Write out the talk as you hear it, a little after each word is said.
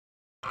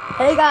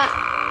Hey guys,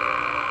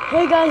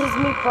 it's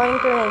me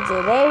Pranker, and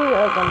today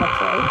we're gonna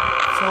play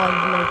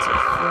 5 Minutes of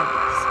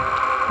Freddy's.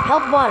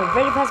 Help 1,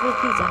 Freddy Fast Food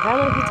Pizza.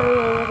 Family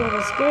Pizzeria looking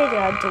for security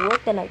guard to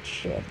work the night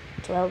shift,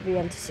 12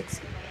 p.m. to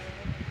 6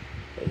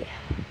 p.m.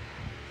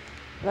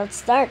 Let's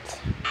start.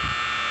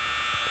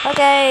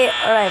 Okay,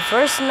 alright,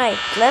 first night.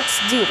 Let's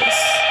do this.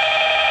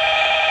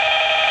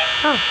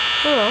 Oh,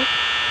 hello.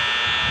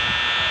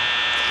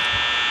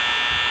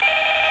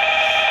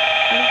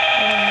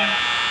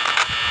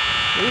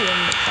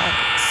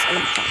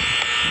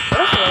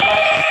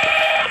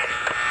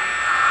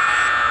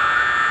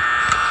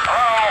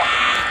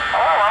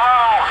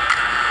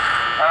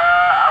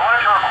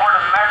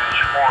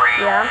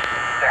 Yeah.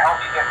 To help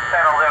you get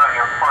settled in on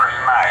your first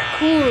night.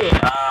 Cool.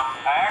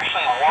 I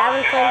actually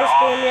haven't played this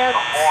game yet,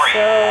 so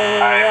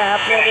yeah, I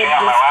uploaded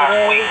this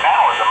today.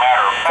 Now, as a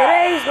matter of fact.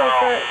 Today's my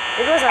first.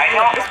 It was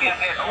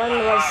uploaded. This one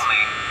was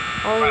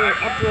only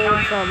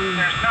uploaded from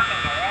there's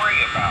nothing to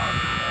worry about.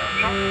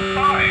 So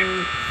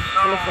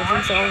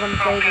I'm gonna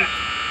play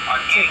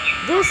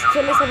this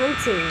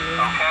 2017.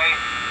 Okay.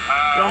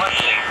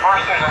 Let's see.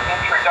 First, there's an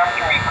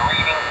introductory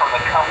greeting from the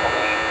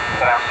company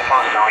that I'm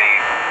supposed to read.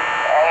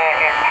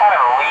 It's kind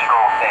of a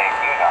legal thing,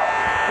 you know.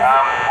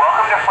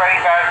 Welcome to Freddy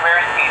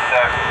Fazbear's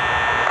Pizza,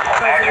 a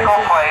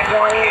magical place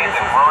for kids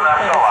and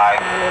grown-ups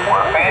alike,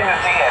 where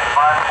fantasy and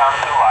fun come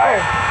to life.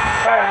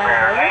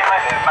 Fazbear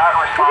Entertainment is not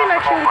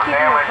responsible for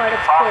damage to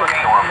property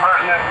or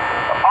person.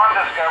 Upon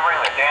discovering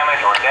that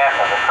damage or death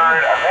has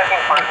occurred, a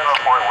missing person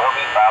report will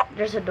be filed.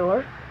 There's a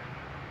door?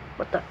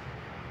 What the?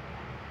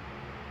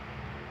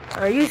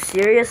 Are you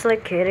seriously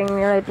kidding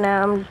me right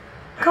now?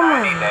 Come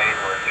on. 90 days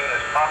or as soon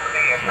as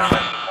property and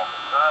premises have been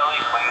thoroughly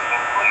cleaned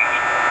and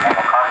bleached and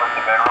the carpets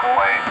have been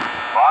replaced.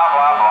 Blah,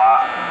 blah,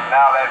 blah.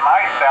 Now, that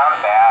might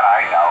sound bad,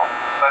 I know,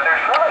 but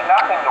there's really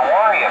nothing to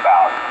worry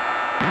about.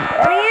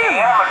 The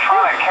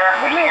animatronic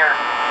characters here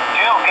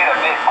do get a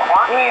bit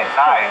quirky at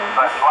night,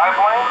 but do I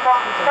blame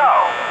them?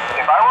 No.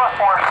 If I were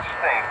forced to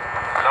sing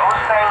those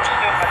same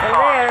stupid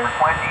songs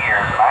for 20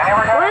 years and I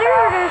never got it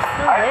out,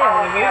 I'd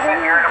probably be a bit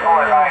irritable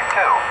at night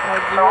too.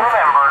 So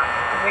remember,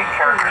 these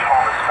characters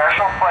hold a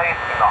special place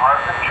in the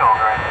hearts of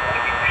children, and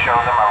you need to show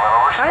them a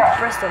little respect,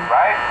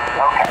 right?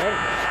 Okay.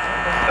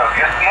 So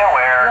just be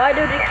aware,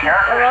 the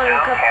characters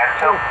do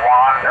can't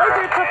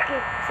wander a bit.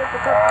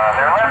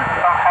 They're left in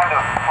some kind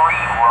of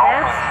free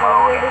roaming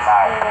mode at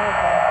night.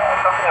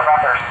 Something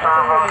about their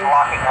servos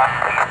locking us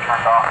to get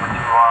turned off for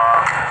too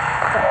long.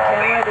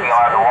 They used to be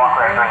allowed to walk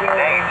around during the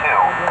day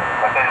too,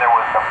 but then there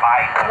was the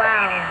bite of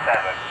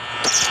 87.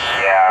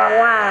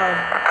 Yeah. Wow.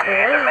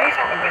 It's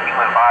amazing that the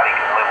human body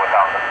can live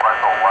without the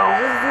frontal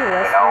lobe,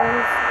 you know?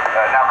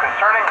 Now,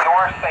 concerning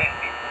your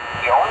safety,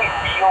 the only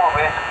real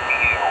risk to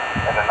you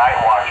as a night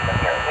watchman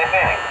there, if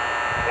any,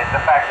 is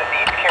the fact that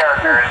these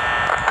characters,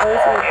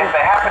 if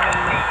they happen to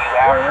see you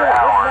after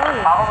hours,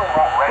 probably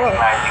won't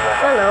recognize you as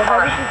a Hello, how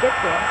did person. you get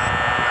there?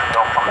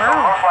 They'll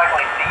most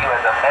likely see you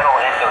as a metal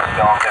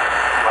endoskeleton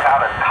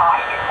without a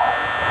costume on.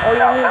 Oh,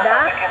 you mean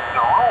that? Against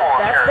the rules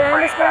That's the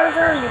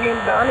endoskeleton? You mean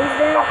Bonnie's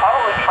there? They'll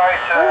probably try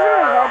to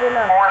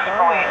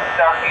forcefully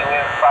stuff you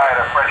inside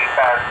a Freddy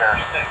Fazbear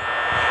suit.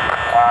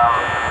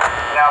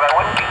 Now, that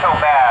wouldn't be so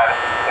bad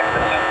if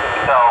the suits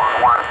themselves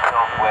weren't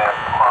filled with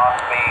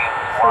crossbeams,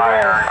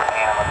 wires, and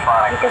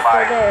animatronic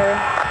devices,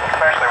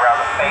 especially around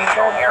the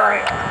facial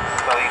area.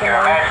 So you can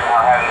imagine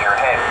how having your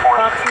head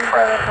forcefully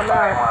pressed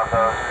inside one of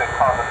those could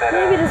cause a bit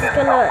of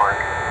discomfort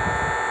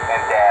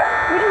and death.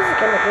 What is it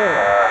gonna do?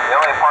 The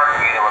only part of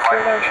you that would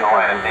like to see the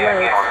light of day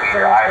again would be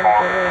your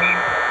eyeballs and teeth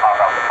that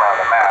pop out the front of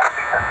the mask.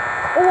 Because,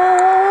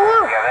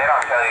 Whoa. yeah, they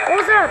don't tell you What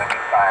was these that? things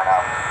when you sign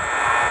up.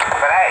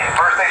 But hey,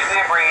 first station of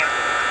the breeze.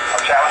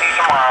 I'll chat with you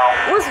tomorrow.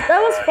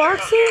 That was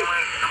Foxy?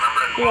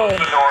 Whoa,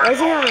 why is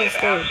he on the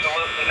stage?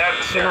 Absolutely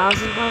necessary.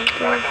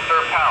 Gotta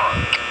conserve power.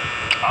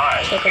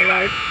 Alright. Take a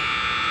light.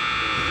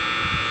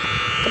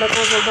 Gonna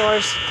close all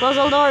doors. Close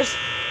all doors.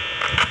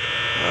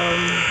 I'm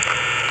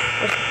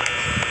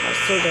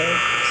still there.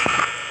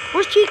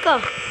 Where's Chica?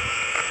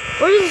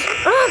 Where is?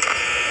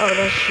 Oh,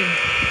 that's she.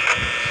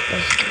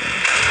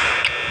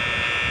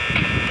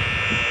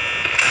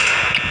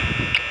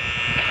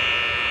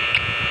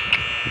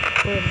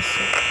 Where is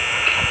she?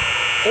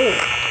 Oh,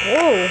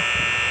 whoa!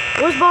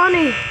 Where's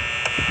Bonnie?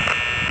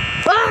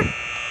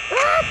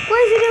 What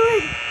is he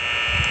doing?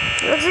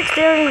 He looks like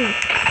staring.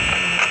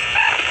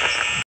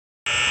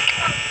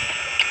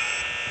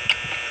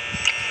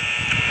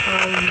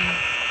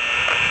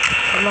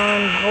 Come on.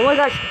 Oh my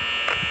gosh.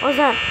 What's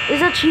that? Is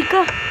that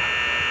Chica?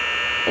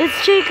 It's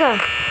Chica.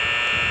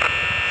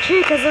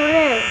 Chica's over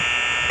there.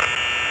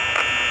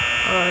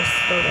 Oh, it's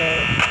still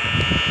there.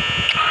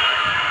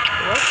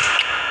 What?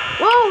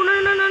 Whoa, no.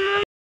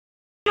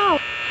 No.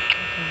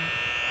 Okay.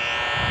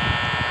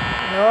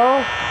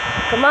 No.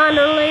 Come on,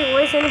 don't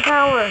waste any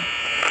power.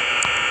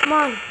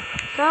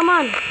 Come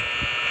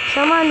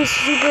on, you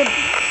stupid.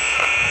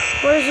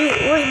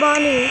 Where's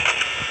Bonnie? Is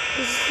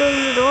he still in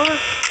the door?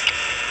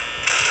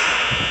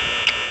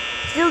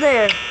 Still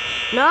there.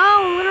 No,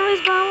 I'm gonna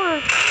raise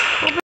power.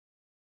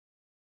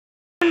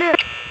 Open it.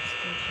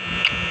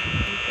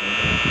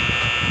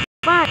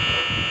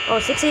 Oh,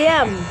 6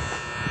 a.m.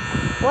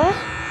 What?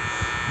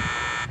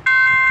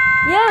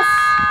 Yes!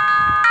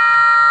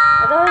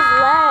 Oh, that was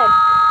lag.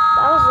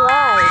 That was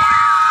lag.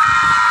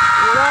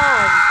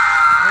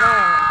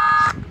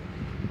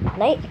 Lag.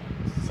 Night.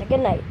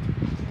 Second night.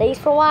 Thanks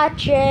for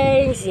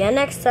watching. See you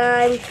next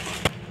time.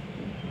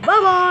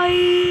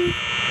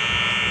 Bye-bye.